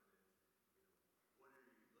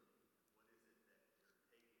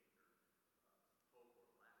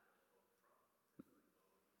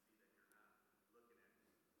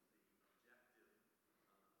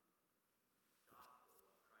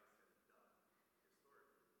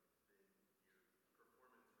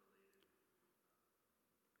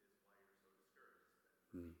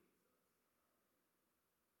 Mm.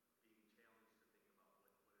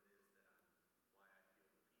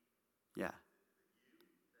 Yeah.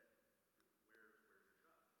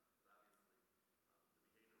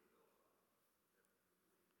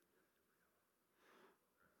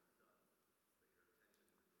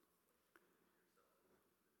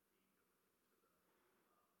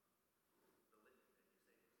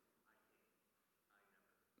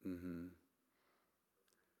 Mm-hmm.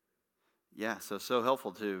 Yeah, so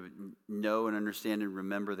helpful to know and understand and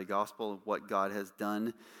remember the gospel of what God has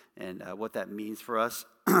done and what that means for us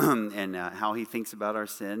and how he thinks about our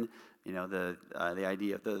sin. The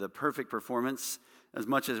idea of the perfect performance. As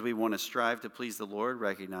much as we want to strive to please the Lord,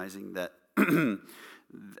 recognizing that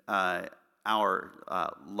our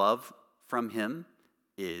love from him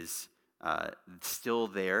is still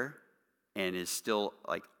there and is still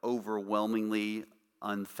overwhelmingly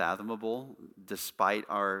unfathomable despite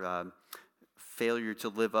our failure to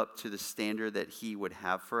live up to the standard that he would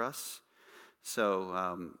have for us.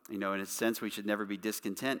 So, in a sense, we should never be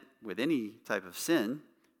discontent with any type of sin,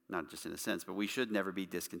 not just in a sense, but we should never be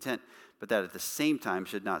discontent. But that at the same time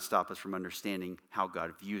should not stop us from understanding how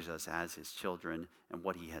God views us as his children and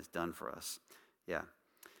what he has done for us. Yeah.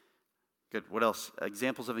 Good. What else?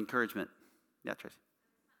 Examples of encouragement. Yeah, Tracy.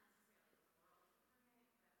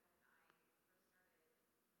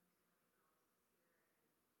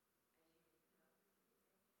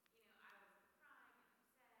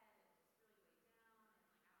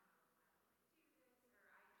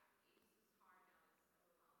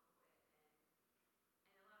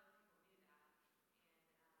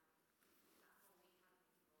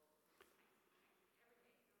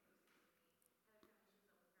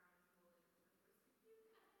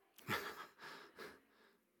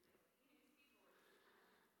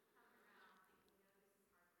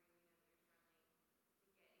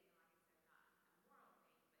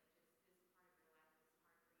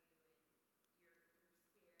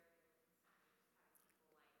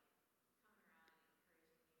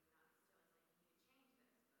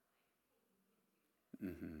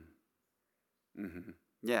 Mm-hmm. Mm-hmm.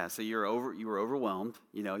 Yeah, so you were overwhelmed.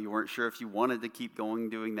 You weren't sure if you wanted to keep going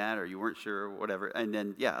doing that, or you weren't sure, whatever. And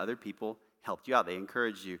then, yeah, other people helped you out. They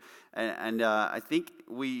encouraged you. And I think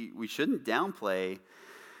we shouldn't downplay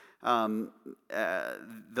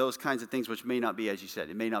those kinds of things, which may not be, as you said,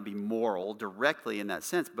 it may not be moral directly in that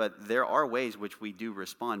sense, but there are ways which we do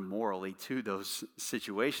respond morally to those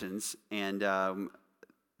situations. And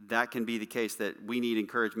that can be the case, that we need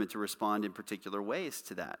encouragement to respond in particular ways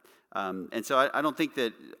to that. And so I don't think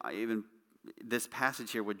that even this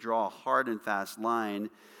passage here would draw a hard and fast line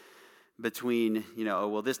between, oh,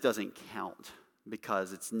 well, this doesn't count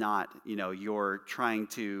because it's not, you're trying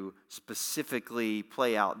to specifically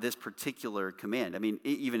play out this particular command. I mean,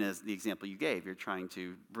 even as the example you gave, you're trying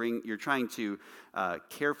to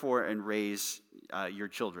care for and raise your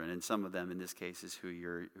children, and some of them in this case is who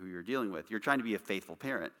you're dealing with. You're trying to be a faithful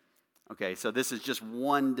parent. Okay, so this is just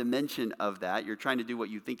one dimension of that. You're trying to do what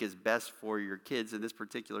you think is best for your kids in this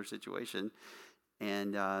particular situation,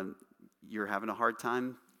 and you're having a hard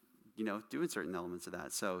time, doing certain elements of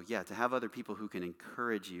that. So yeah, to have other people who can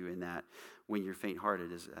encourage you in that when you're faint-hearted,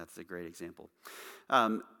 that's a great example.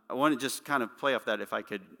 I want to just kind of play off that, if I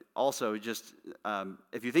could also just,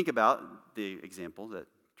 if you think about the example that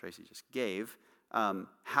Tracy just gave,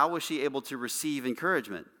 how was she able to receive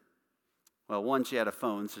encouragement? Well, one, she had a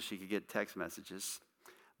phone so she could get text messages.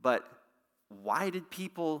 But why did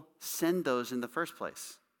people send those in the first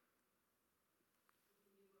place?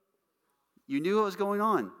 You knew what was going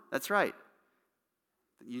on. That's right.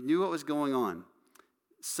 You knew what was going on.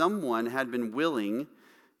 Someone had been willing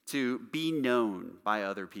to be known by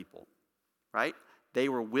other people, right? They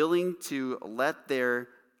were willing to let their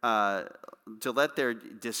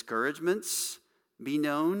discouragements be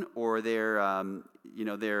known, or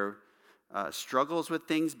their struggles with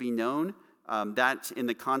things be known. That's in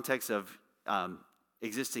the context of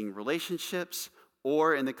existing relationships,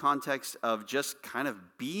 or in the context of just kind of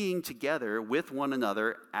being together with one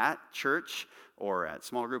another at church or at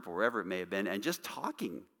small group or wherever it may have been, and just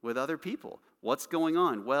talking with other people. What's going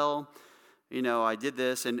on? Well, I did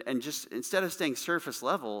this, and just instead of staying surface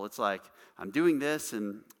level, it's like, I'm doing this,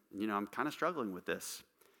 and I'm kind of struggling with this.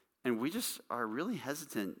 And we just are really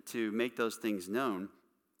hesitant to make those things known.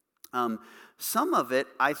 Some of it,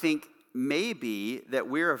 I think, may be that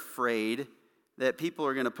we're afraid that people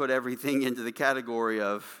are going to put everything into the category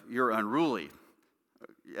of, you're unruly.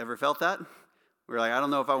 You ever felt that? We're like, I don't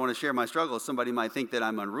know if I want to share my struggles. Somebody might think that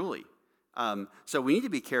I'm unruly. So we need to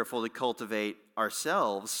be careful to cultivate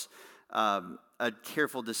ourselves a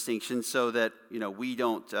careful distinction, so that we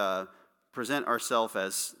don't present ourselves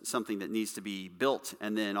as something that needs to be built,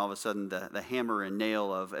 and then all of a sudden the hammer and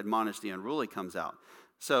nail of admonish the unruly comes out.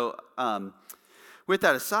 So with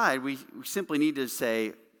that aside, we simply need to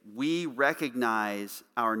say, we recognize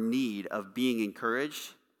our need of being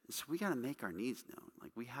encouraged, so we got to make our needs known. Like,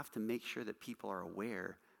 we have to make sure that people are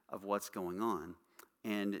aware of what's going on.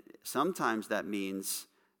 And sometimes that means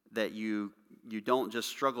that you don't just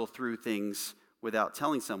struggle through things without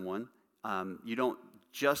telling someone. You don't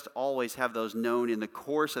just always have those known in the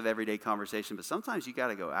course of everyday conversation, but sometimes you got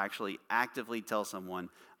to go actually actively tell someone,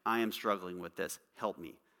 I am struggling with this. Help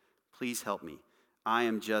me. Please help me. I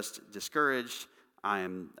am just discouraged. I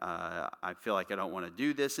feel like I don't want to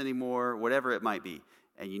do this anymore, whatever it might be.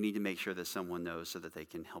 And you need to make sure that someone knows so that they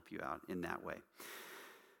can help you out in that way.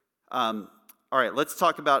 All right, let's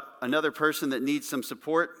talk about another person that needs some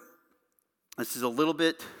support. This is a little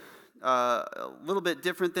bit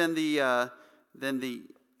different than the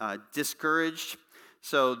discouraged.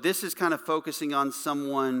 So this is kind of focusing on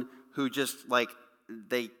someone who just like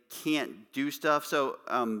they can't do stuff. So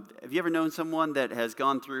have you ever known someone that has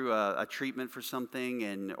gone through a treatment for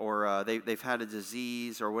something or they've had a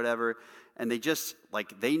disease or whatever, and they just,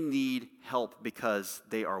 they need help because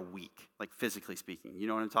they are weak, physically speaking. You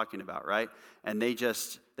know what I'm talking about, right? And they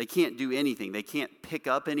can't do anything. They can't pick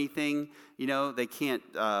up anything. They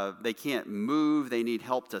can't move. They need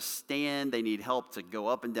help to stand. They need help to go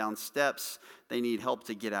up and down steps. They need help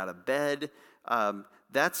to get out of bed.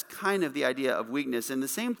 That's kind of the idea of weakness. And the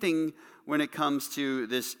same thing when it comes to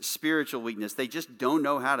this spiritual weakness. They just don't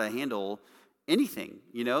know how to handle anything.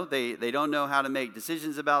 They don't know how to make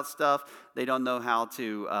decisions about stuff. They don't know how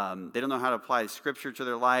to apply Scripture to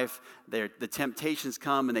their life. The temptations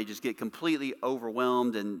come and they just get completely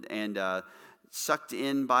overwhelmed and sucked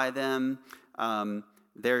in by them.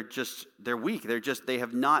 They're weak. They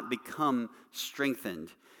have not become strengthened.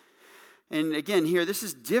 And again, here, this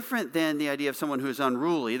is different than the idea of someone who is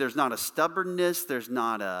unruly. There's not a stubbornness. There's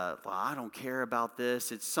not I don't care about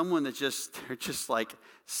this. It's someone that's they're just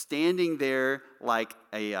standing there like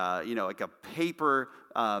a paper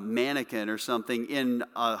mannequin or something in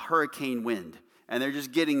a hurricane wind. And they're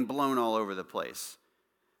just getting blown all over the place.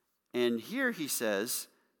 And here he says,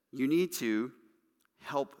 you need to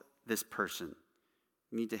help this person.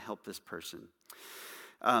 You need to help this person.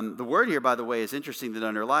 The word here, by the way, is interesting that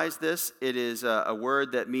underlies this. It is a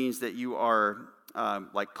word that means that you are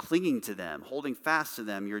clinging to them, holding fast to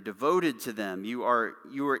them. You're devoted to them. You are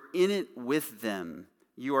in it with them.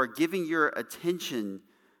 You are giving your attention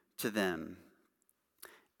to them.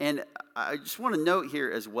 And I just want to note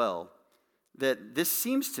here as well that this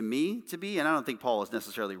seems to me to be, and I don't think Paul is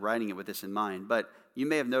necessarily writing it with this in mind, but you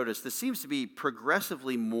may have noticed this seems to be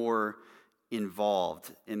progressively more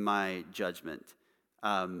involved in my judgment.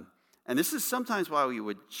 And this is sometimes why we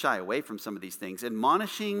would shy away from some of these things.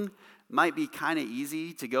 Admonishing might be kind of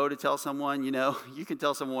easy to go to tell someone, you can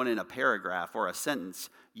tell someone in a paragraph or a sentence,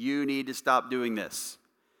 you need to stop doing this.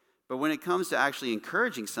 But when it comes to actually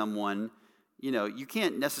encouraging someone, you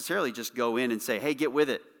can't necessarily just go in and say, hey, get with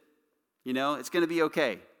it. It's going to be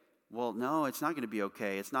okay. Well, no, it's not going to be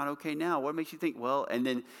okay. It's not okay now. What makes you think? Well,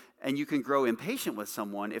 and you can grow impatient with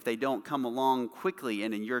someone if they don't come along quickly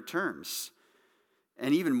and in your terms.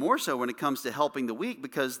 And even more so when it comes to helping the weak,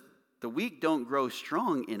 because the weak don't grow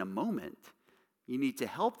strong in a moment. You need to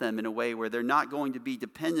help them in a way where they're not going to be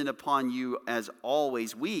dependent upon you as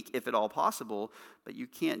always weak, if at all possible. But you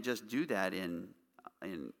can't just do that in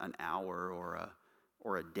an hour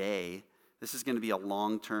or a day. This is going to be a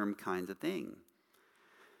long-term kind of thing.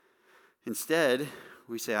 Instead,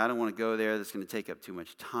 we say, I don't want to go there. That's going to take up too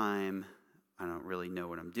much time. I don't really know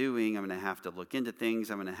what I'm doing. I'm going to have to look into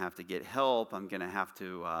things. I'm going to have to get help. I'm going to have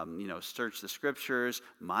to, search the Scriptures.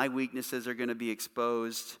 My weaknesses are going to be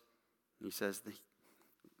exposed. He says,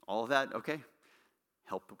 all of that, okay,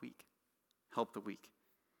 help the weak. Help the weak.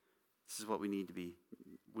 This is what we need to be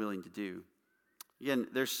willing to do. Again,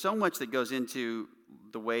 there's so much that goes into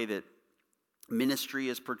the way that ministry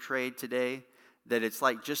is portrayed today that it's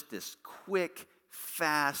like just this quick,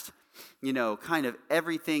 fast, kind of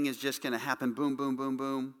everything is just going to happen, boom, boom, boom,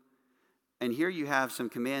 boom. And here you have some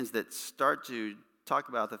commands that start to talk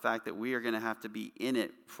about the fact that we are going to have to be in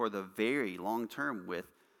it for the very long term with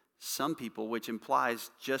some people, which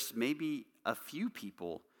implies just maybe a few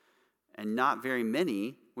people and not very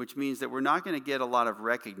many, which means that we're not going to get a lot of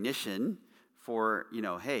recognition for,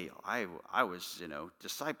 hey, I was,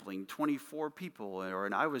 discipling 24 people,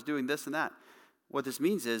 and I was doing this and that. What this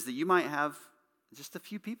means is that you might have just a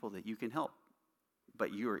few people that you can help,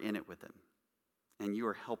 but you are in it with them, and you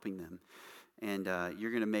are helping them, and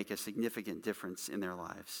you're going to make a significant difference in their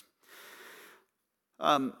lives.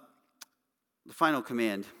 The final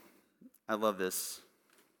command, I love this.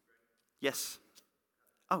 Yes.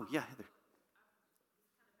 Oh, yeah, Heather.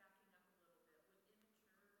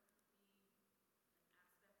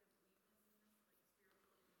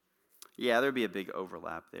 Yeah, there'd be a big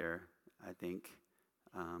overlap there, I think.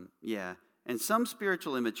 Yeah. And some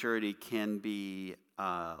spiritual immaturity can be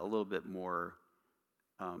a little bit more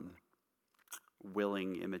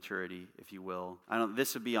willing immaturity, if you will.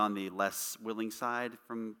 This would be on the less willing side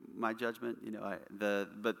from my judgment.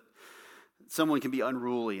 But someone can be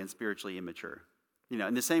unruly and spiritually immature.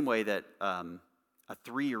 In the same way that a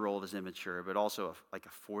 3-year-old is immature, but also a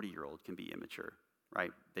 40-year-old can be immature,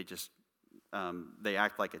 right? They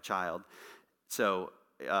act like a child. So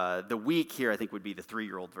the weak here, I think, would be the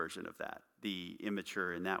 3-year-old version of that. The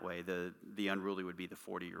immature in that way. The unruly would be the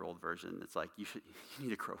 40-year-old version. It's like you need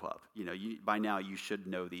to grow up. By now you should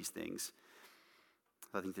know these things.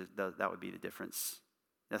 I think that would be the difference.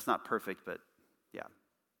 That's not perfect, but yeah.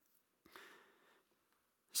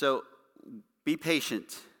 So Be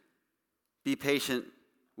patient. Be patient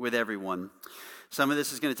with everyone. Some of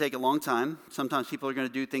this is going to take a long time. Sometimes people are going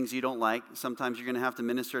to do things you don't like. Sometimes you're going to have to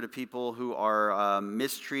minister to people who are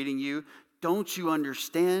mistreating you. Don't you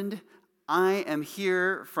understand? I am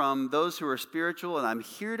here from those who are spiritual, and I'm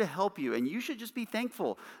here to help you. And you should just be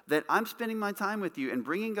thankful that I'm spending my time with you and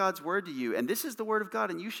bringing God's word to you. And this is the word of God,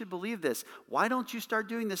 and you should believe this. Why don't you start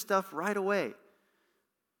doing this stuff right away?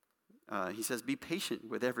 He says, be patient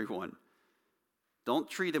with everyone. Don't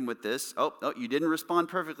treat them with this. Oh, you didn't respond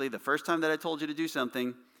perfectly the first time that I told you to do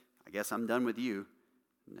something. I guess I'm done with you.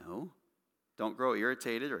 No. Don't grow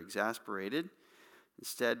irritated or exasperated.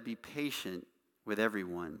 Instead, be patient with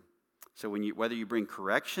everyone. So whether you bring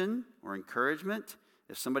correction or encouragement,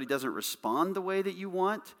 if somebody doesn't respond the way that you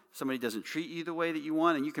want, somebody doesn't treat you the way that you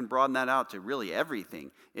want, and you can broaden that out to really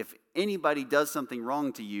everything. If anybody does something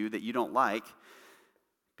wrong to you that you don't like,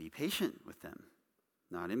 be patient with them.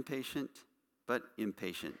 Not impatient, but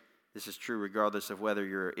impatient. This is true regardless of whether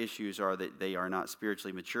your issues are that they are not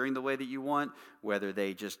spiritually maturing the way that you want, whether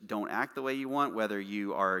they just don't act the way you want, whether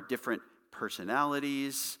you are different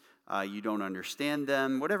personalities, you don't understand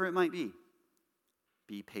them, whatever it might be.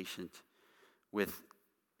 Be patient with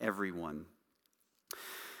everyone.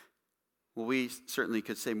 Well, we certainly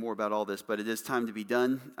could say more about all this, but it is time to be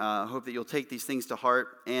done. I hope that you'll take these things to heart,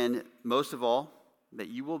 and most of all, that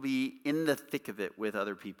you will be in the thick of it with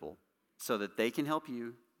other people so that they can help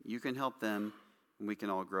you, you can help them, and we can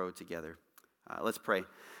all grow together. Let's pray.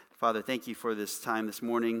 Father, thank you for this time this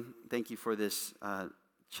morning. Thank you for this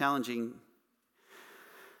challenging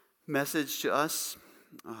message to us,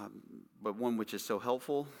 but one which is so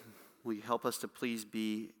helpful. Will you help us to please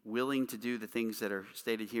be willing to do the things that are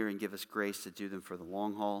stated here and give us grace to do them for the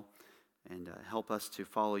long haul, and help us to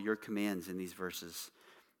follow your commands in these verses.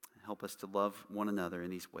 Help us to love one another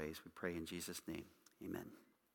in these ways. We pray in Jesus' name. Amen.